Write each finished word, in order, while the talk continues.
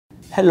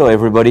Hello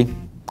everybody,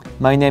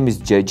 my name is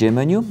JJ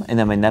Manu and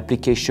I'm an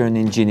application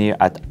engineer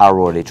at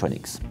Arrow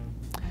Electronics.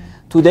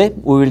 Today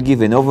we will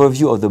give an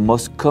overview of the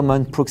most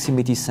common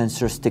proximity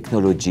sensors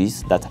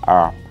technologies that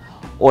are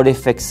Hall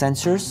effect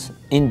sensors,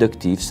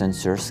 inductive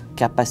sensors,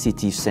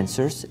 capacitive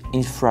sensors,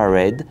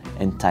 infrared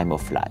and time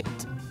of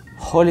flight.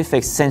 Hall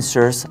effect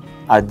sensors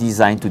are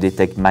designed to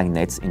detect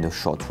magnets in a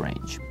short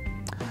range.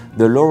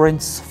 The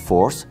Lorentz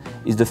force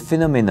is the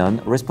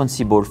phenomenon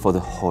responsible for the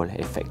Hall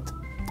effect.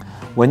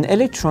 When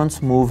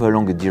electrons move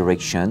along a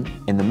direction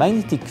and the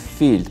magnetic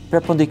field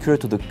perpendicular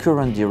to the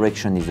current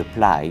direction is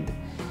applied,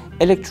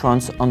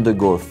 electrons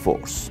undergo a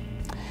force.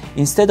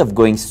 Instead of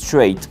going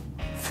straight,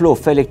 flow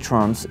of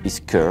electrons is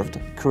curved,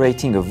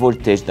 creating a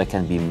voltage that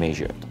can be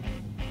measured.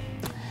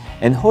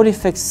 And Hall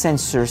effect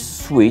sensor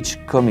switch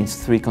come in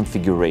three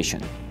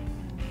configurations.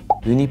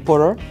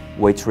 Unipolar,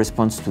 where it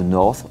responds to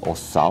north or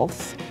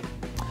south,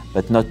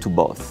 but not to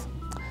both.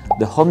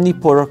 The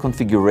omnipolar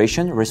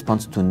configuration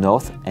responds to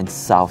north and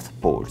south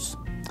poles.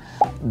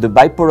 The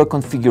bipolar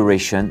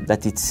configuration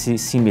that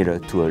is similar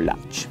to a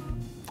latch.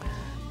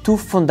 Two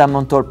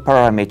fundamental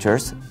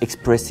parameters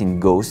expressed in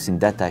Gauss in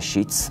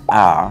datasheets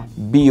are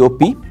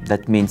BOP,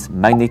 that means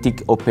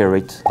magnetic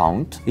operate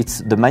point. It's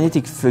the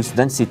magnetic flux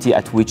density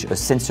at which a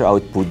sensor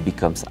output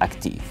becomes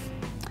active.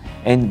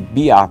 And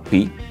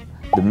BRP,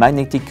 the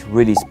magnetic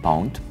release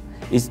point,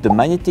 is the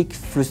magnetic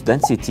flux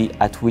density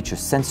at which a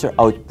sensor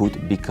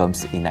output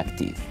becomes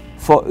inactive.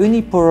 For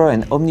unipolar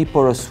and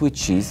omnipolar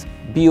switches,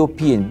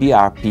 BOP and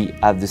BRP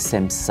have the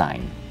same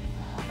sign,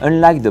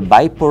 unlike the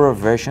bipolar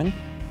version,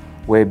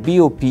 where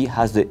BOP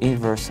has the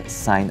inverse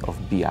sign of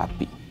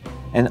BRP.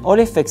 And Hall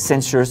effect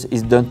sensors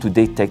is done to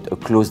detect a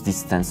close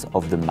distance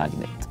of the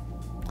magnet.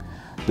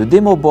 The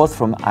demo board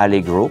from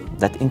Allegro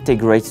that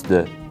integrates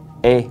the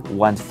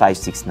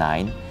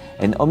A1569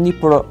 and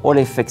omnipolar Hall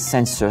effect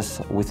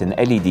sensors with an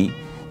LED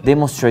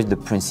demonstrates the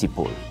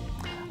principle.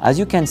 As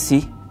you can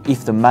see,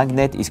 if the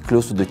magnet is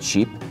close to the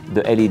chip,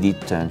 the LED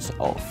turns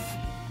off.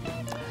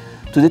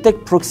 To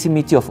detect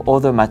proximity of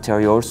other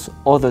materials,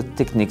 other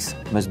techniques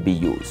must be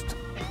used.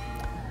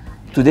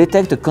 To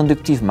detect a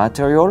conductive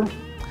material,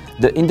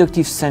 the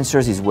inductive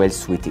sensors is well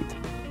suited.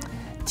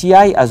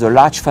 TI has a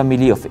large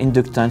family of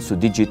inductance to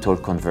digital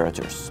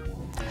converters.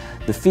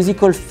 The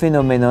physical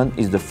phenomenon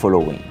is the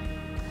following.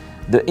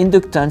 The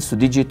inductance to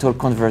digital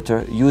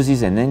converter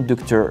uses an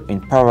inductor in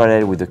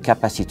parallel with a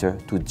capacitor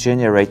to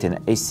generate an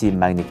AC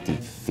magnetic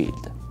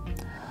field.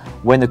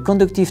 When a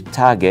conductive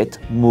target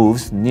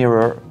moves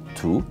nearer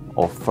to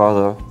or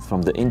further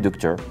from the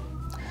inductor,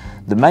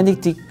 the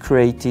magnetic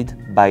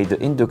created by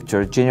the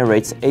inductor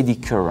generates eddy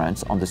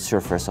currents on the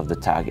surface of the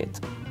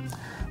target.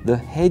 The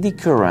eddy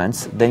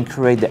currents then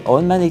create their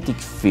own magnetic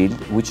field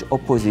which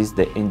opposes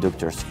the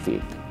inductor's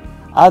field.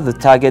 As the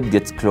target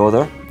gets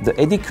closer, the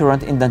eddy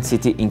current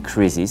intensity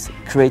increases,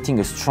 creating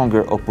a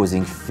stronger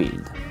opposing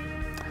field.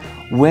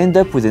 We end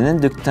up with an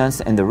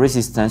inductance and a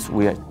resistance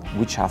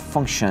which are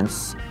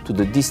functions to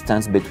the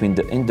distance between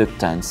the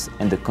inductance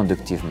and the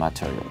conductive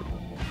material.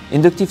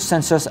 Inductive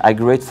sensors are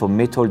great for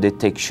metal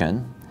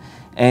detection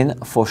and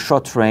for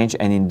short range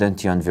and in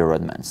dirty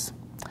environments.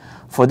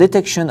 For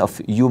detection of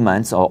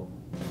humans or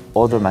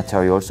other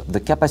materials, the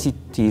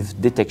capacitive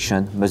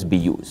detection must be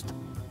used.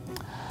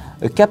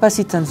 A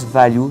capacitance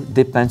value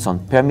depends on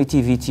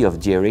permittivity of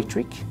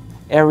dielectric,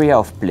 area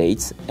of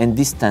plates, and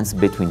distance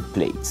between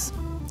plates.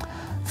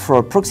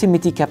 For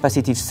proximity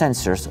capacitive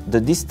sensors,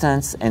 the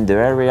distance and the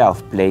area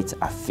of plates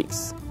are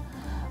fixed.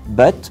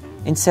 But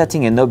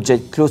inserting an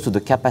object close to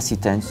the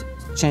capacitance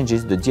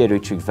changes the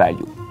dielectric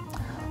value.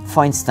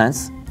 For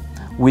instance,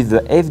 with the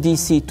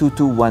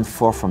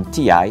FDC2214 from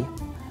TI,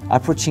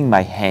 approaching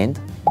my hand,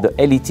 the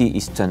LET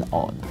is turned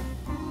on.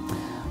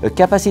 A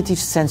capacitive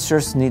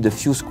sensors need a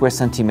few square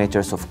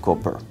centimeters of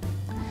copper.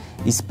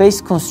 If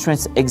space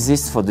constraints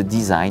exist for the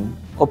design,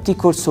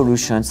 optical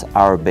solutions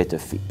are a better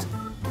fit.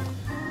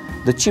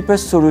 The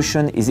cheapest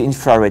solution is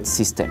infrared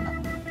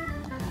system.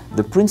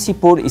 The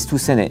principle is to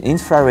send an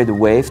infrared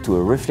wave to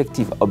a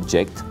reflective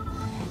object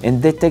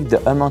and detect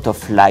the amount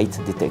of light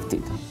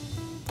detected.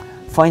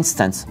 For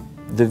instance,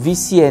 the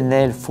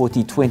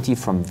VCNL4020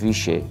 from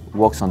Vishay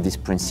works on this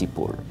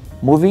principle.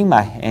 Moving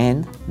my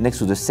hand next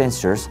to the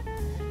sensors,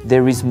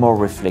 there is more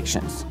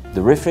reflections.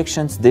 The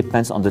reflections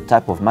depends on the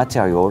type of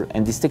material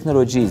and this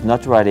technology is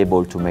not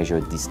reliable to measure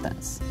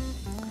distance.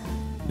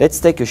 Let's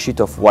take a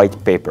sheet of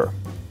white paper.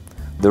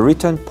 The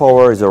return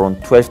power is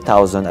around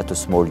 12,000 at a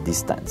small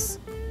distance.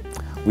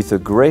 With a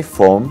gray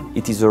foam,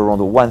 it is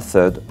around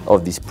 1/3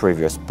 of this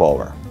previous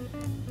power.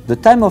 The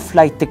time of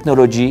flight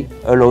technology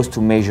allows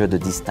to measure the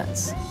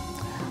distance.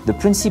 The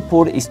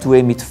principle is to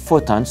emit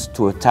photons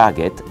to a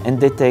target and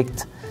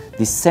detect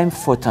the same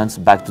photons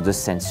back to the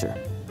sensor.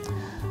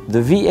 The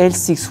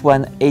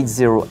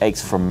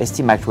VL6180X from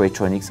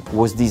STMicroelectronics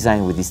was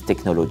designed with this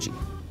technology.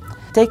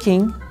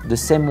 Taking the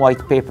same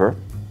white paper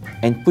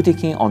and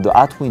putting it on the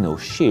Arduino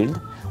shield,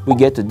 we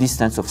get a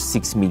distance of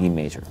 6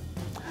 mm.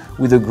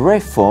 With the gray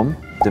foam,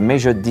 the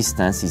measured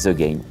distance is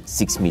again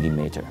 6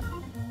 mm.